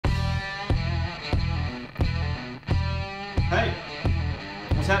Hey,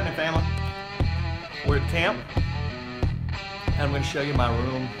 what's happening, family? We're at camp, and I'm going to show you my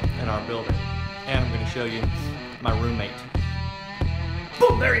room in our building, and I'm going to show you my roommate.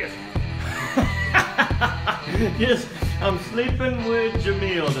 Boom, there he is. Yes, I'm sleeping with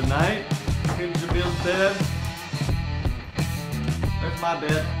Jamil tonight. Here's Jamil's bed. There's my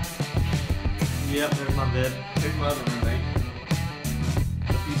bed. Yep, there's my bed. Here's my other roommate.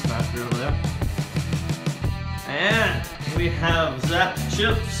 The Feast Master over there. And we have zapped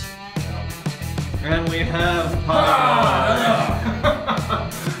chips. And we have Potty Boy.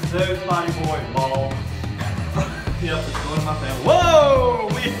 There's Potty Boy ball. Yep, it's going to my family. Whoa!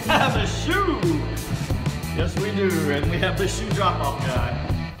 We have a shoe! Yes, we do. And we have the shoe drop-off guy.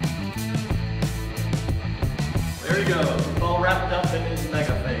 There he goes. All wrapped up in his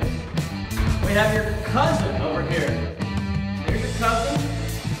mega face. We have your cousin over here. There's your cousin.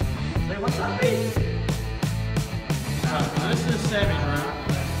 Say what's up, Pete? This is Sammy's room.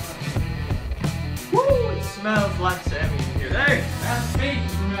 Woo! It smells like Sammy in here. Hey! That's Pete.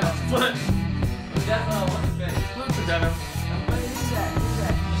 That's Flint. What's his name? Flint's a Devin. Who's that?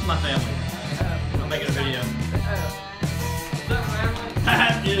 This is my family. I'm making a video.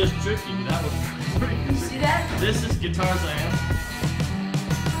 That is tricky. That was pretty You see that? This is Guitar Zan.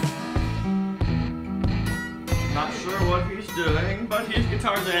 Not sure what he's doing, but he's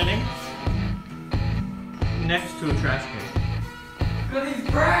Guitar Zanning next to a trash can. Cause he's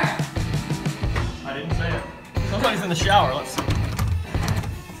brash. I didn't say it. Somebody's in the shower. Let's see.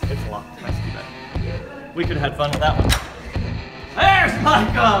 It's locked. Nice to be back. We could have had fun with that one. There's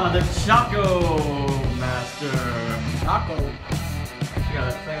Micah, the Choco Master. Taco. You got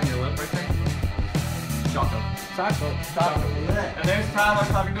that thing on your lip right there? Choco. Taco. And there's Tyler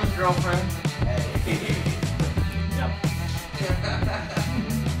talking to his girlfriend. Yep.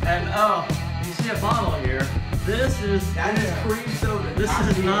 And oh, you see a bottle here. That is cream soda. This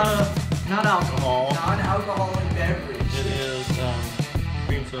is not alcohol. Non-alcoholic beverage. It is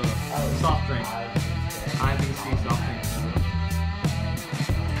cream soda. Soft drink. IBC soft drink.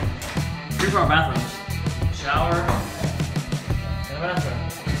 Here's our bathrooms. Shower. And a bathroom.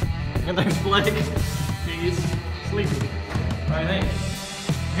 And there's Blake. He's sleeping. What do you think?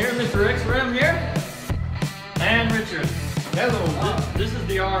 Here's Mr. Rick's room here. And Richard. Hello. This is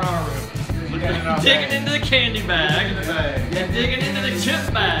the R&R room. Digging into the candy bag. And digging into the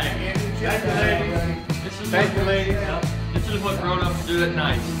chip bag. Thank you, ladies. Thank you, ladies. This is what grown-ups do at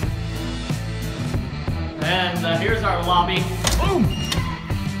night. And here's our lobby. Boom!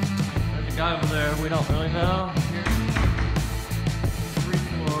 There's a guy over there we don't really know. Three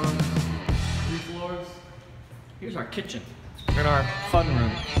floors. Here's our kitchen. We're in our fun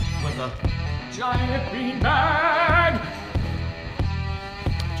room with a giant bean bag.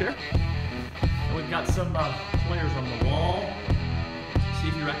 Chair. And we've got some players on the wall. See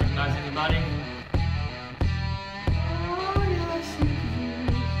if you recognize anybody. Oh, yeah, I see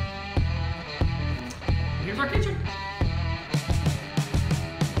you. Here's our kitchen.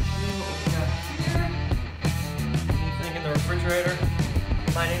 See what we got here. Anything in the refrigerator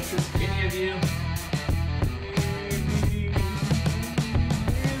might interest any of you.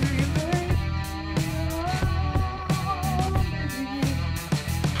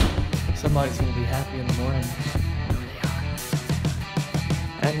 Somebody's gonna be happy in the morning.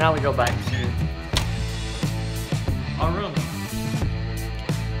 And now we go back to our room.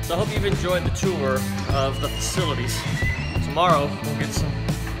 So I hope you've enjoyed the tour of the facilities. Tomorrow we'll get some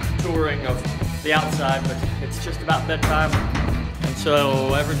touring of the outside, but it's just about bedtime. And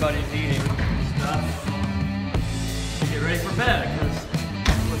so everybody's eating stuff to get ready for bed, because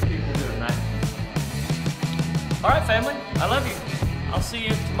that's what people do at night. All right, family, I love you. I'll see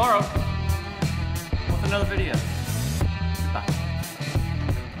you tomorrow with another video. Bye.